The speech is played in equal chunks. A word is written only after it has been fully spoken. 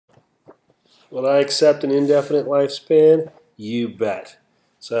Will I accept an indefinite lifespan? You bet.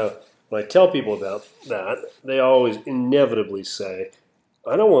 So when I tell people about that, they always inevitably say,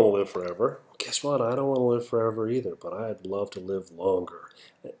 I don't want to live forever. Guess what? I don't want to live forever either, but I'd love to live longer.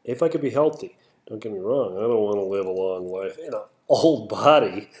 If I could be healthy, don't get me wrong, I don't want to live a long life in an old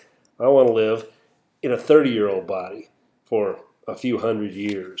body. I want to live in a 30-year-old body for a few hundred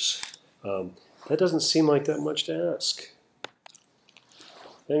years. That doesn't seem like that much to ask.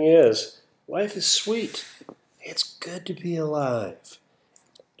 Thing is, life is sweet. It's good to be alive.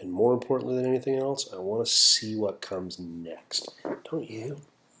 And more importantly than anything else, I want to see what comes next. Don't you?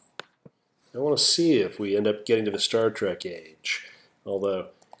 I want to see if we end up getting to the Star Trek age. Although,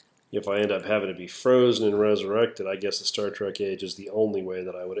 if I end up having to be frozen and resurrected, I guess the Star Trek age is the only way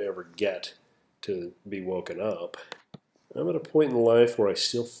that I would ever get to be woken up. I'm at a point in life where I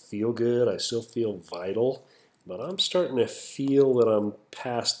still feel good, I still feel vital, but I'm starting to feel that I'm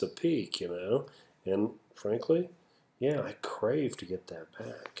past the peak, you know? And frankly, yeah, I crave to get that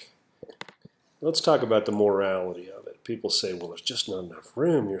back. Let's talk about the morality of it. People say, well, there's just not enough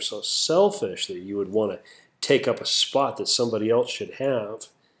room. You're so selfish that you would want to take up a spot that somebody else should have.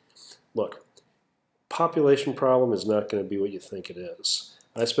 Look, population problem is not going to be what you think it is.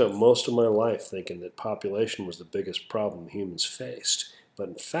 I spent most of my life thinking that population was the biggest problem humans faced. But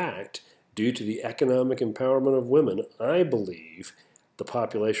in fact, due to the economic empowerment of women, I believe the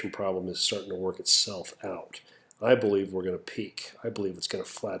population problem is starting to work itself out. I believe we're going to peak. I believe it's going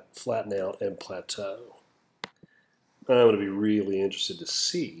to flatten out and plateau. I'm going to be really interested to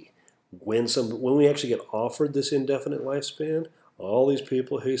see when we actually get offered this indefinite lifespan, all these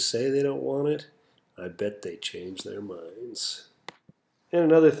people who say they don't want it, I bet they change their minds. And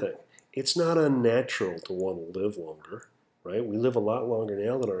another thing, it's not unnatural to want to live longer, right? We live a lot longer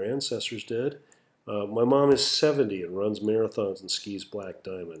now than our ancestors did. My mom is 70 and runs marathons and skis black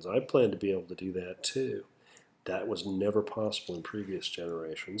diamonds. I plan to be able to do that too. That was never possible in previous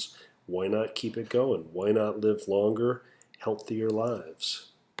generations. Why not keep it going? Why not live longer, healthier lives?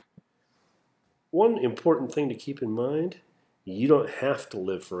 One important thing to keep in mind, you don't have to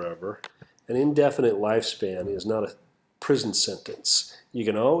live forever. An indefinite lifespan is not a prison sentence. You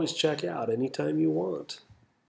can always check out anytime you want.